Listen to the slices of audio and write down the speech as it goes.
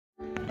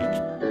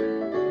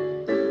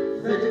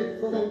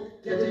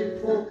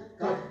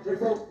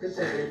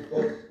city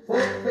folk.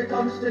 Folk for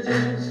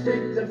Constantine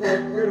Street and folk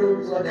for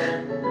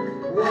Roseland.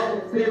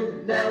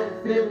 Wallfield,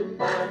 Nellfield,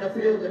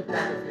 Manorfield and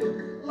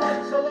Canterfield.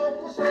 Lots of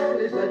local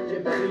stories that you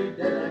may read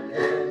in a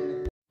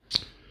can.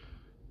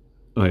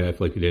 Hi, I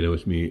like today. It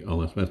was me,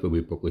 Alan Smith,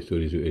 with Buckley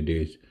Stories out of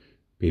today's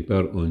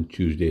paper on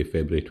Tuesday,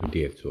 February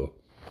 28th. So,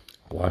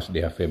 last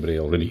day of February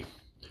already.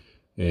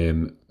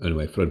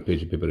 Anyway, front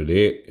page of the paper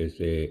today is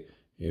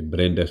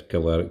Brenda's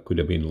killer could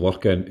have been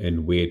lurking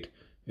in wait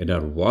in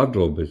her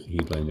wardrobe, is the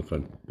headline on the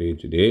front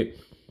page today.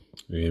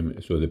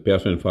 So the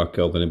person who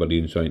killed an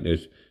Aberdeen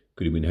scientist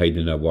could have been hiding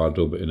in her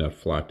wardrobe in her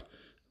flat,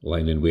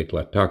 lying in wait to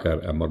attack her.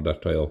 A murder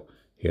trial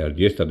heard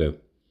yesterday.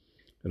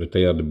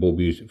 Retired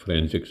Bobby's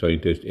forensic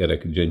scientist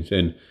Eric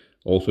Jensen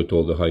also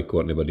told the High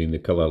Court in Aberdeen the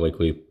killer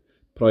likely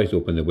prized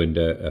open the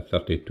window at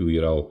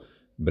 32-year-old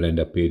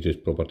Brenda Page's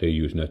property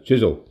using a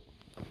chisel.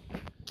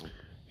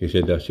 He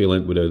said the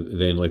assailant would have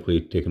then likely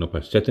taken up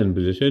a sitting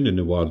position in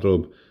the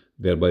wardrobe,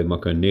 thereby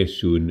making no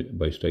soon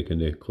by striking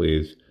the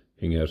clothes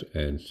hangers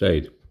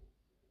inside.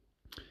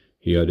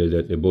 He added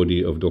that the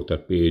body of Dr.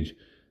 Page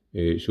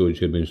showed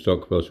she had been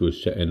struck while she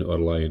was sitting or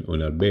lying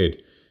on her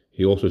bed.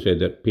 He also said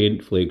that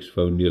paint flakes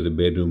found near the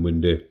bedroom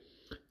window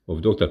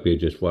of Dr.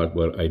 Page's flat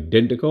were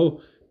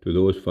identical to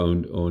those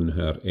found on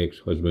her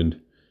ex-husband,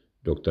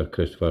 Dr.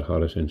 Christopher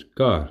Harrison's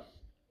car.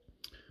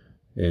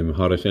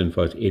 Harrison,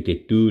 was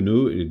 82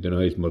 now, he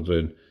denies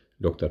murdering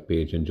Dr.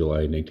 Page in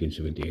July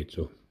 1978.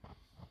 So,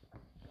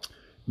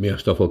 more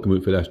stuff will come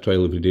out for this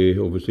trial every day,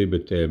 obviously,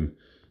 but there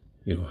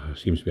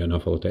seems to be an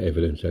awful lot of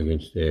evidence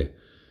against her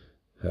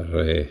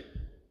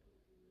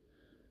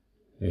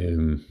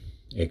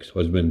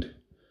ex-husband,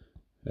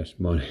 this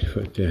man.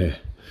 But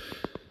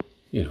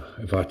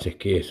if that's the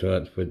case, so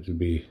that would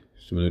be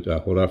something out of a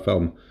horror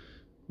film.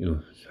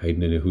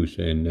 Hiding in a house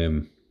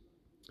and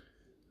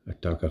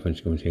attack her when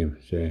she comes home.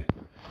 It's a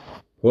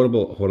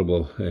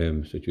horrible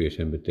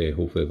situation, but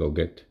hopefully they'll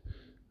get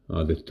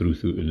the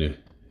truth out in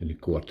the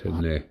court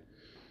and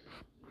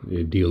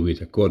deal with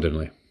it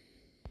accordingly.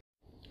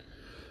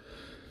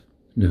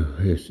 Now,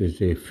 this is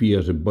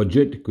fears a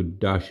budget could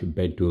dash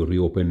bid to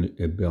reopen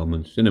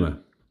Belmont Cinema.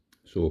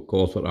 So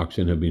calls for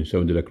action have been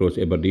sounded across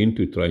Aberdeen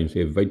to try and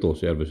save vital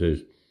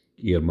services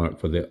earmarked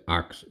for the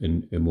axe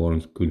in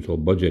Moran's council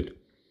budget.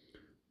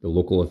 The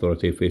local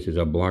authority faces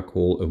a black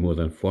hole of more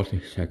than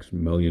 £46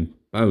 million.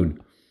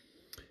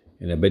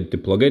 In a bid to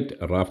plug it,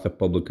 a raft of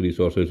public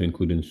resources,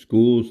 including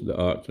schools, the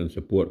arts and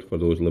support for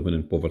those living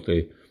in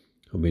poverty,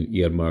 have been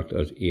earmarked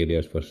as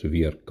areas for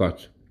severe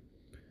cuts.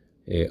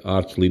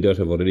 Arts leaders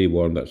have already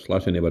warned that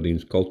slashing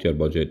Aberdeen's culture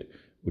budget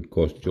would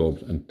cost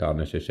jobs and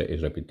tarnish the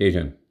city's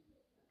reputation.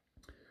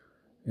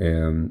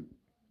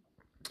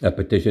 A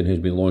petition has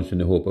been launched in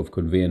the hope of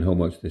conveying how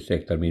much the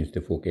sector means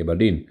to folk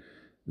Aberdeen.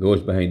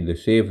 Those behind the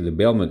Save the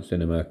Belmont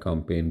Cinema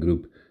campaign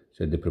group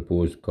said the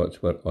proposed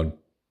cuts were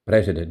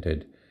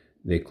unprecedented.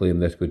 They claim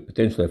this could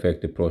potentially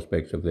affect the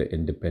prospects of the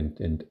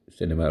independent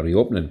cinema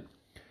reopening.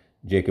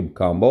 Jacob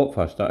Campbell,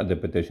 who started the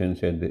petition,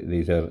 said that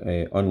these are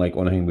unlike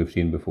anything we've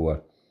seen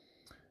before.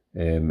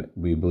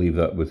 We believe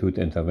that without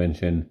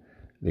intervention,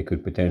 they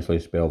could potentially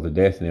spell the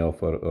death knell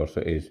for our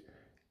city's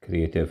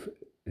creative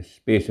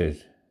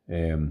spaces.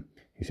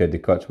 He said the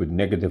cuts would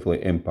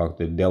negatively impact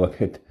the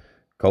delicate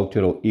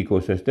cultural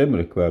ecosystem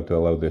required to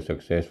allow the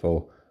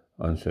successful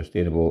and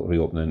sustainable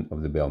reopening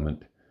of the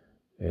Belmont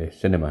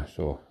cinema.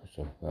 So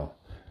well,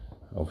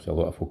 obviously a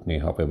lot of folk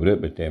not happy about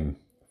it, but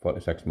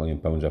 £46 million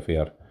a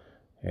fair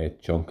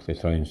chunk to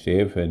try and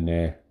save,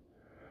 and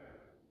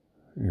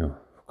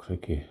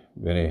tricky,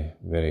 very,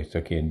 very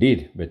tricky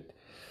indeed. But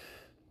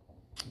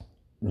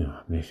I'm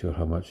not sure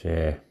how much.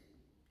 I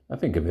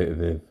think if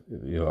very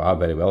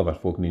well if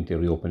folk need to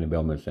reopen the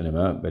Belmont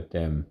cinema, but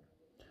it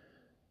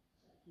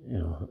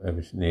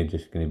was not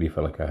just going to be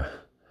for like a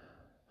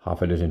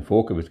half a dozen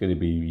folk. It was going to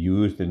be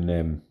used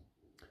and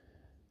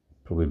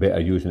probably better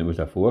used than it was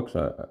before.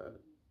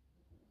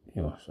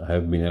 I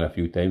have been there a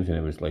few times and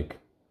it was like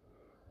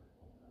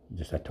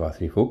just a 2 or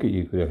 3 folk.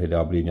 You could have had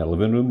everybody in your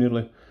living room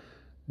nearly.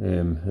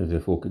 As the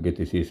folk could get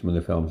to see some of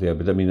the films there.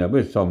 But there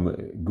was some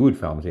good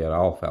films there,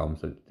 all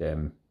films that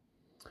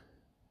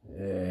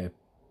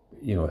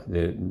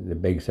the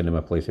big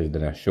cinema places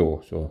did a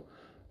show. So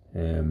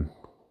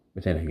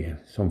but then again,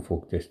 some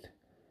folk just,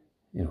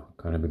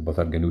 can't be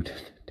bothered going out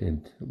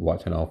to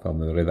watch an old film.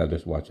 They'd rather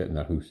just watch it in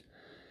their house.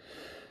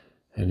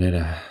 And then,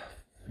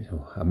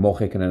 a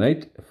mocha kind of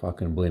night, if I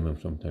can blame them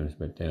sometimes.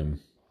 But,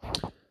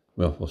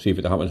 well, we'll see if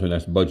it happens when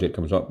this budget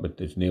comes up,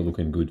 but it's not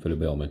looking good for the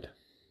Belmont.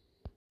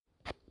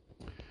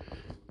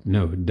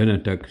 Now, dinner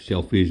took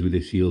selfies with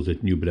the seals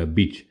at Newborough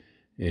Beach.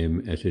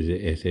 This is the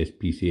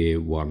SSPCA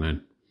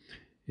warning.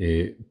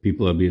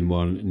 People are being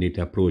warned not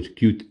to approach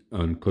cute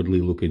and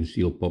cuddly looking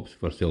seal pups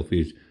for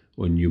selfies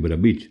on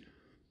Newborough Beach.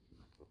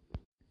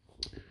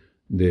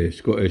 The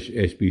Scottish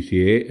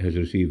SPCA has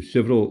received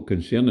several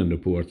concerning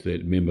reports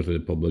that members of the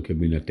public have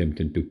been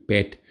attempting to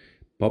pet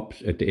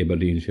pups at the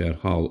Aberdeenshire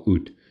Hall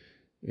Out.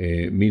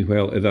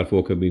 Meanwhile, other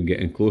folk have been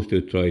getting close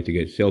to try to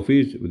get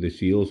selfies with the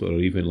seals or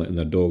even letting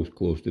their dogs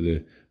close to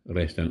the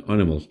resting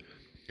animals.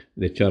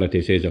 The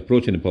charity says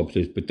approaching the pups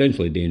is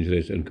potentially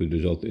dangerous and could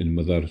result in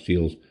mother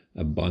seals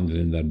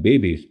abandoning their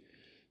babies.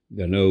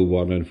 They're now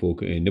warning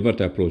folk never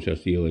to approach a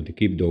seal and to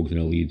keep dogs in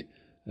a lead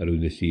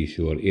around the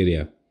seashore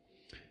area.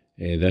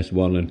 This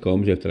warning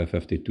comes after a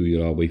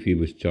 52-year-old wifey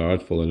was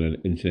charged following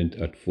an incident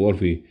at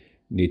Forfey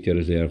Nature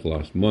Reserve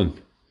last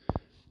month.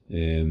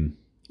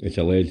 It's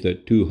alleged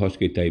that two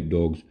husky-type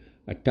dogs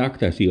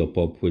attacked a seal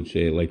pup, which,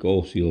 like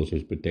all seals,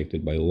 is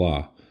protected by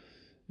law.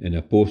 In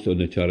a post on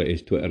the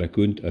charity's Twitter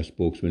account, a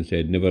spokesman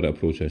said never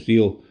approach a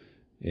seal,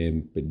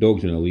 but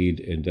dogs in a lead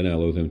and didn't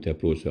allow them to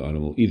approach the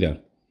animal either.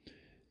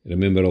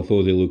 Remember,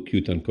 although they look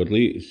cute and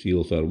cuddly,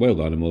 seals are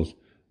wild animals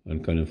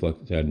and can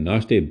inflict a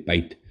nasty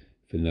bite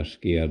when they're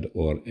scared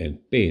or in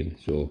pain.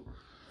 So,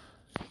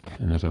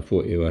 and there's a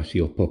photo of a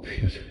seal pup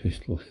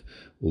just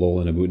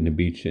lolling about on the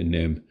beach,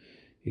 and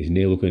he's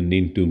now looking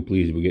none too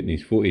pleased with getting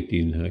his photo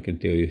taken, I can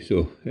tell you.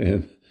 So,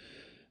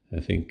 I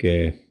think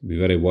be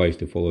very wise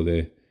to follow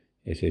the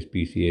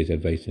SSPCA's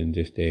advice and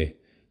just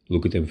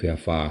look at them from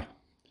afar.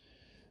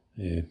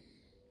 The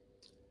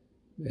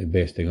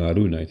best thing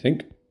around, I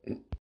think.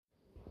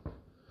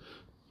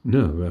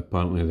 No,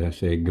 apparently this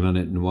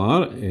Granite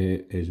Noir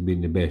has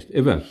been the best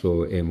ever.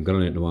 So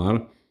Granite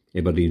Noir,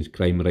 Aberdeen's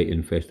crime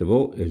writing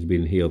festival, has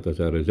been hailed as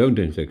a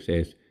resounding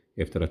success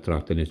after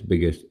attracting its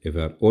biggest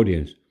ever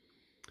audience.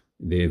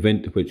 The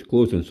event, which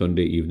closed on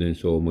Sunday evening,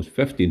 saw almost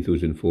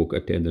 15,000 folk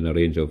attending a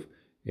range of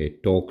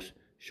talks,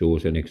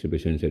 shows and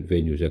exhibitions at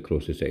venues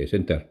across the city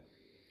centre.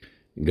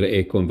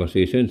 Gritty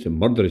conversations,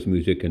 murderous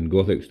music and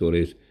gothic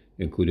stories,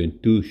 including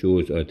 2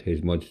 shows at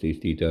His Majesty's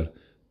Theatre,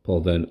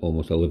 pulled in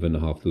almost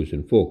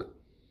 11,500 folk.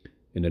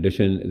 In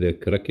addition, the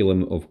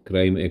Curriculum of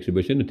Crime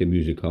exhibition at the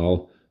Music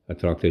Hall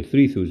attracted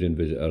 3,000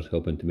 visitors,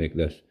 helping to make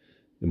this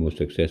the most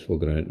successful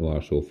Granite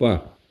Noir so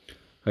far.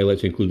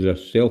 Highlights included a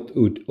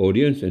sold-out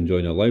audience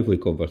enjoying a lively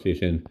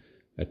conversation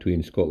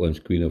between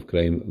Scotland's Queen of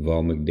Crime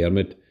Val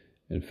McDermott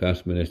and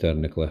First Minister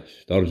Nicola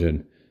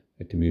Sturgeon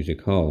at the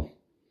Music Hall.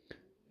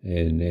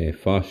 And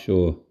Fast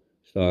Show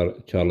star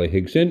Charlie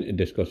Higson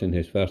discussing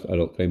his first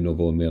adult crime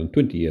novel in more than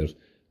 20 years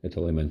at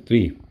Element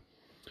 3.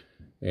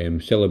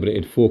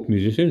 Celebrated folk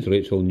musicians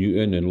Rachel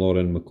Newton and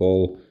Lauren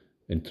McCall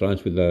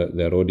entranced with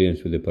their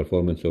audience with the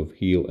performance of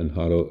Heel and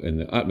Harrow in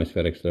the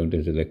atmospheric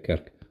surroundings of the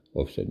Kirk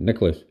of St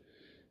Nicholas.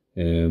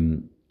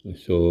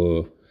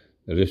 So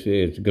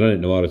it's Granite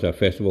Noir is a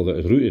festival that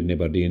is rooted in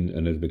Aberdeen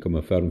and has become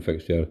a firm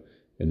fixture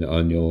in the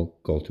annual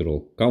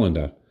cultural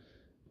calendar.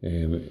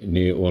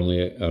 Not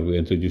only are we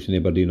introducing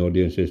Aberdeen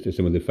audiences to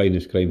some of the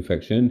finest crime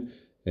fiction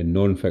and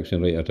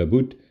non-fiction writers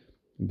about,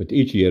 but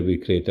each year we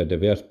create a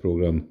diverse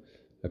programme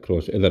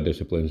across other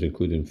disciplines,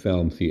 including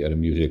film, theatre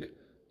and music,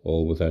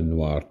 all with a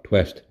noir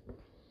twist.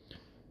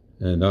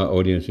 And that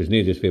audience is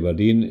not just for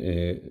Aberdeen,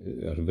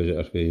 our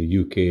visitors for the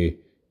UK,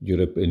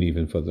 Europe and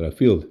even further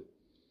afield.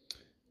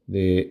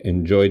 They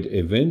enjoyed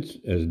events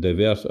as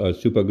diverse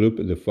as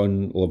supergroup The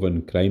Fun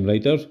Loving Crime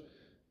Writers,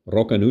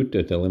 rocking out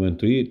at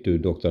Elementary to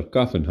Dr.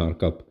 Catherine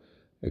Harkup,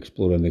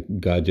 exploring the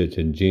gadgets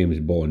in James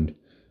Bond,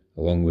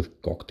 along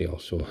with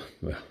cocktails. So,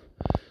 well,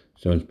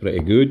 sounds pretty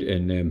good.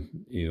 And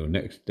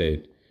next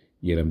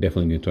year I'm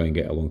definitely going to try and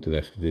get along to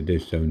this, because it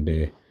does sound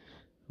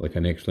like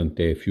an excellent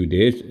few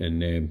days.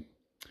 And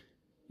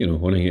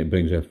one thing it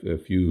brings a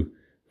few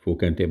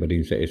folk into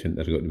Aberdeen City Centre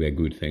has got to be a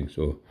good thing.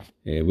 So,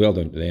 well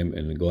done to them,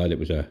 and glad it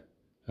was a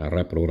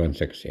rip-roaring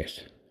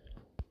success.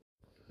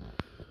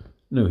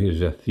 Now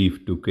here's a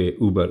thief took a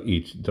Uber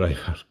Eats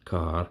driver's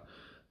car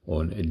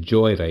on a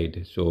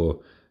joyride.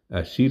 So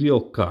a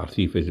serial car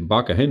thief is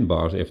back in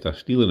bars after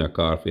stealing a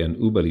car from an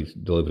Uber Eats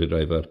delivery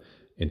driver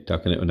and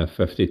taking it on a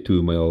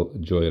 52-mile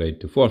joyride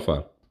to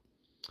Forfar.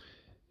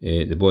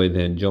 The boy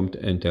jumped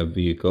into the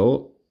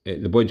vehicle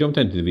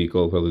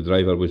while the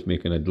driver was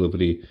making a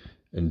delivery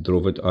and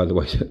drove it all the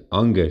way to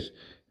Angus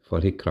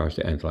before he crashed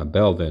it into a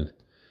building.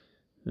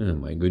 Oh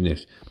my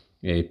goodness.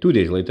 2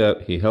 days later,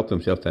 he helped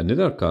himself to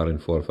another car in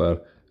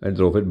Forfar and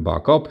drove it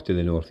back up to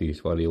the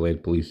northeast, where he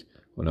led police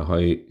on a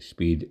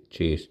high-speed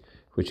chase,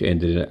 which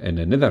ended in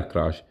another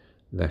crash,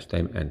 this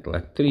time into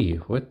a tree.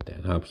 What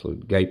an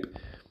absolute gipe.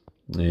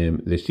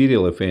 The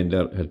serial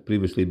offender had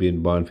previously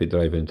been banned for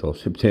driving until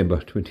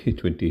September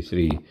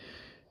 2023.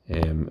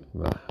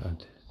 Well,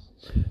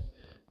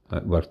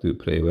 that worked out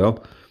pretty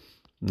well.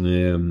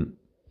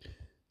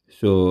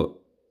 So,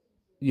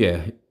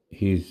 yeah,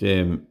 he's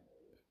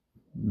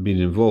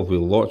been involved with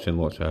lots and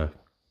lots of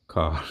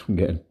cars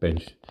getting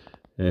pinched,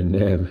 and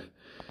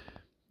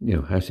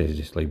this is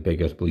just like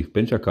beggars belief.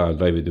 Pinch a car,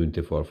 drive it down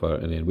to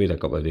Forfar, and then wait a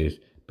couple of days,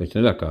 pinch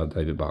another car,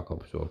 drive it back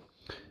up. So,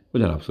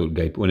 what an absolute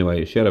gipe.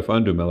 Anyway, Sheriff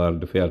Andrew Miller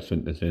deferred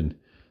sentencing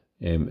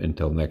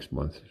until next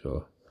month,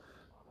 so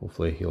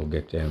hopefully he'll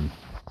get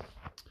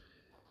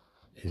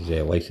his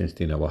licence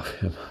taken away off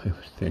him, I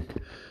would think.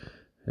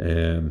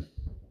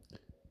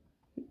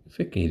 If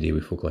you can deal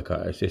with folk like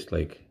that, it's just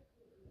like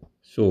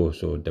so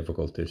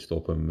difficult to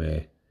stop him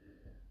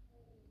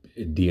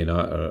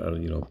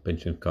DNR or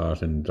pinching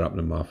cars and dropping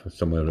them off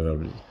somewhere.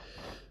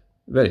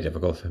 Very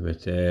difficult,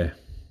 but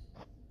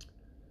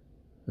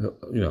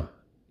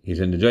he's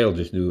in the jail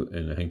just now,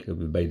 and I think he'll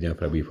be biding there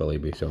for a wee while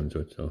based on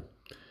it, so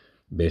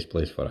best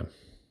place for him.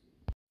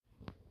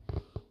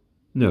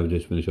 Now,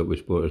 just finish up with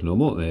sport as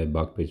normal.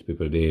 Back page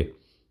paper day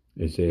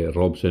is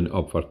Robson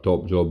up for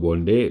top job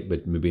one day,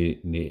 but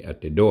maybe not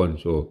at the dawn.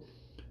 So,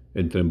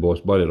 interim boss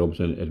Barry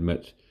Robson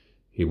admits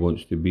he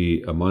wants to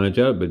be a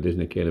manager, but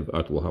doesn't care if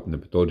that will happen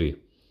in Pittodrie.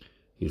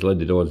 He's led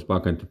the Dons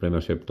back into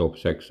Premiership top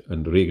 6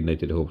 and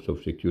reignited hopes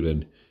of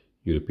securing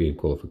European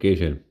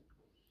qualification.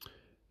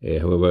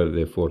 However,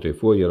 the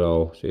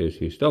 44-year-old says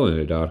he's still in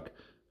the dark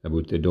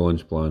about the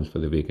Dons' plans for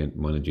the vacant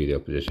managerial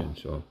position.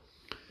 So,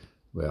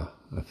 well,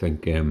 I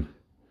think I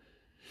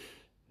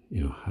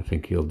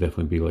think he'll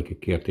definitely be like a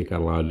caretaker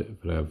lad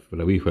for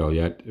a wee while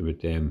yet.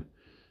 But I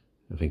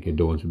think the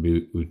Dons will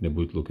be out and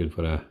about looking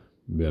for a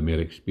more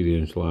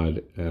experienced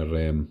lad or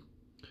a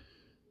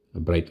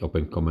bright up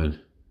and coming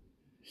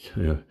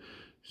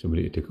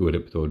somebody to take over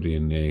at Pittodrie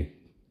and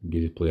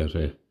give the players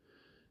a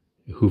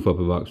hoof up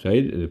the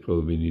backside. They'll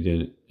probably be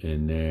needing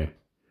and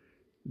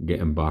get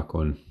him back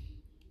on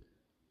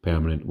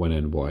permanent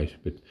winning wise.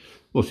 But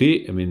we'll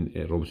see. I mean,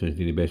 Robinson's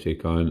doing the best he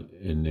can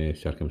in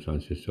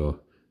circumstances,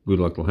 so good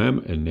luck to him,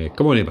 and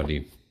come on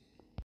Aberdeen.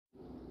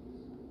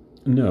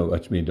 Now,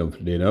 that's me done for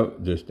today now.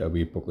 Just a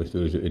wee couple of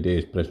stories of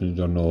today's Prison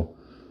Journal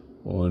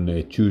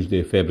on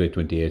Tuesday, February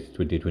 28th,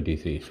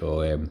 2023.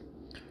 So,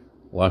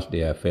 last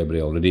day of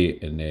February already,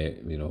 and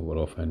we're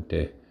off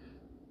into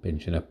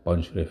pinching a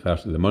punch for the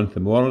first of the month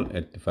in the morning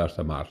at the 1st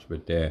of March.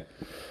 But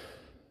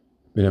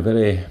been a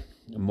very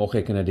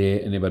mocky kind of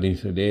day in Aberdeen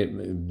today.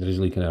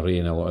 Drizzly kind of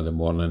rain a lot of the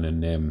morning,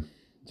 and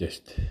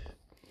just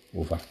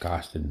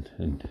overcast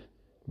and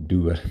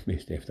doer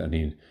most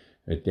afternoon.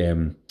 But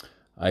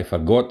I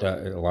forgot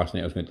that last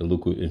night I was going to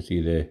look out and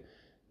see the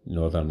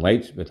Northern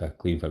Lights, but I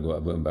clean forgot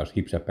about them. There's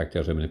heaps of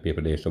pictures of them in the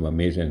paper. There's some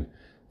amazing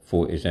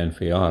photos in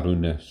for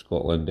around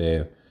Scotland,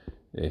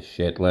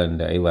 Shetland,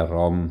 the Isle of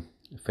Rum,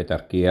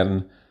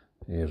 Fittercairn,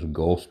 there's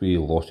Golspie,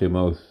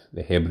 Lossiemouth,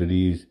 the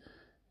Hebrides,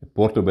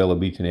 Portobello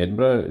Beach in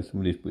Edinburgh.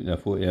 Somebody's putting a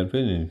photo in for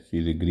it, and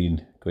see the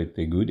green quite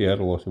good there.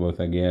 Lossiemouth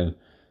again.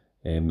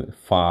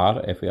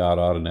 Far,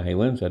 Farr in the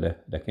Highlands. I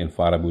don't know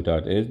far about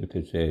that is, but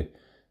it's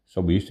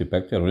somebody used to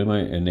picture,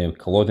 really. And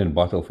Culloden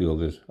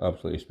Battlefield is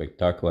absolutely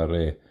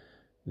spectacular.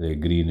 The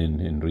green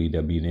and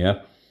Reeda being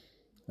there.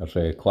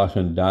 There's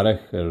Clashon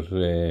Darragh,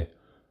 there's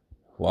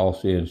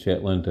Walsey in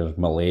Shetland, there's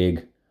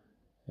Mallaig,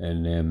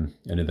 and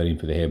another in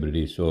for the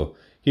Hebrides. So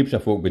heaps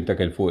of folk been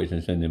taking photos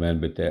and sending them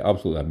in, but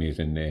absolutely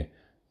amazing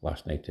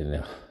last night.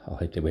 And I'll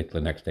have to wait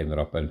till the next time they're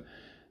up and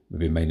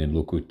maybe mine and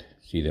look out,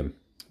 see them.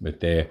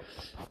 But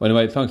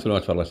anyway, thanks very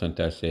much for listening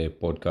to this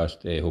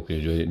podcast. Hope you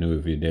enjoyed it. Now,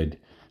 if you did,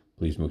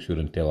 please make sure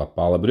and tell a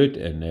pal about it.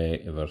 And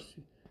if there's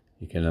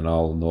you can an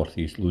all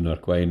northeast lunar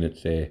quine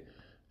that's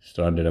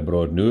stranded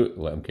abroad now,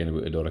 let him kind of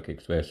go to Doric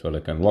Express so they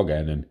can log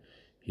in and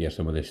hear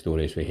some of the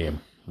stories for him.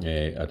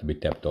 That'll be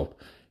tip top.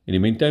 In the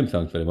meantime,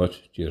 thanks very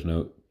much. Cheers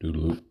now.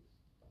 Toodaloo.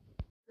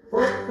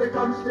 Fuck the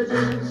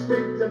Constitution,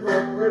 speak the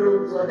fuck the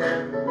rules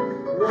again.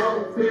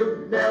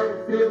 Wallfield,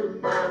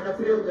 Nellfield,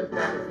 Manorfield and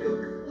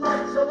Canterfield.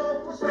 Lots of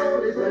local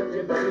stories that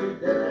you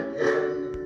made